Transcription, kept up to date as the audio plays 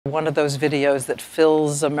One of those videos that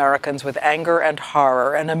fills Americans with anger and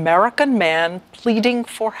horror, an American man pleading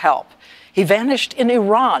for help. He vanished in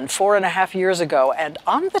Iran 4.5 years ago, and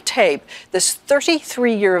on the tape, this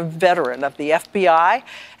 33-year veteran of the FBI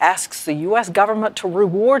asks the U.S. government to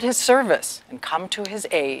reward his service and come to his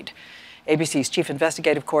aid. ABC's chief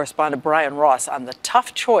investigative correspondent Brian Ross on the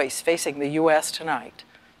tough choice facing the U.S. tonight.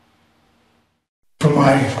 For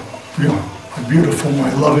my beautiful,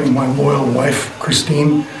 my loving, my loyal wife,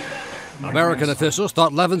 Christine. American officials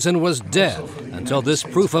thought Levinson was dead until this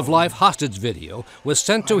proof-of-life hostage video was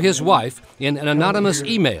sent to his wife in an anonymous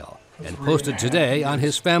email and posted today on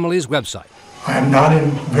his family's website. I am not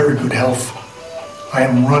in very good health. I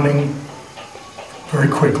am running very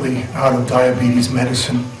quickly out of diabetes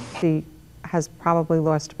medicine. He has probably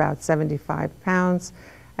lost about 75 pounds,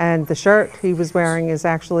 and the shirt he was wearing is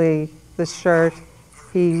actually the shirt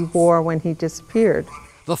he wore when he disappeared.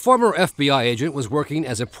 The former FBI agent was working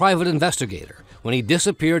as a private investigator when he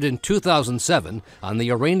disappeared in 2007 on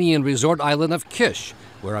the Iranian resort island of Kish,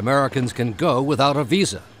 where Americans can go without a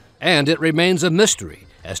visa. And it remains a mystery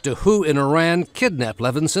as to who in Iran kidnapped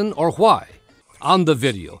Levinson or why. On the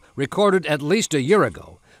video, recorded at least a year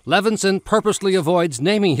ago, Levinson purposely avoids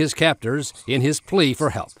naming his captors in his plea for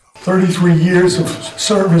help. 33 years of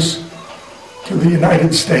service to the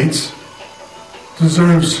United States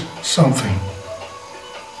deserves something.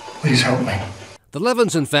 Please help me. The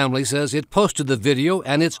Levinson family says it posted the video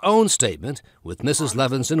and its own statement, with Mrs.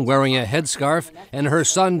 Levinson wearing a headscarf and her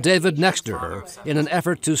son David next to her, in an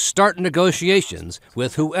effort to start negotiations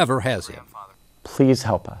with whoever has him. Please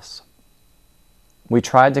help us. We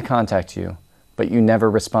tried to contact you, but you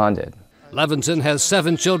never responded. Levinson has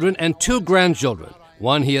 7 children and 2 grandchildren,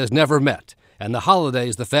 one he has never met, and the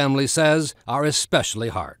holidays, the family says, are especially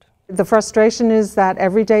hard. The frustration is that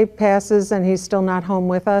every day passes and he's still not home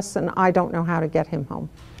with us, and I don't know how to get him home.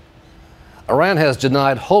 Iran has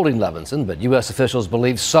denied holding Levinson, but U.S. officials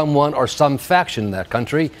believe someone or some faction in that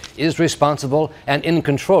country is responsible and in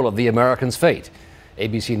control of the American's fate.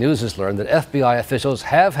 ABC News has learned that FBI officials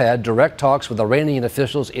have had direct talks with Iranian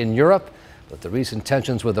officials in Europe, but the recent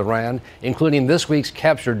tensions with Iran, including this week's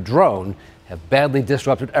captured drone, have badly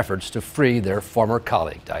disrupted efforts to free their former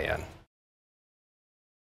colleague. Diane.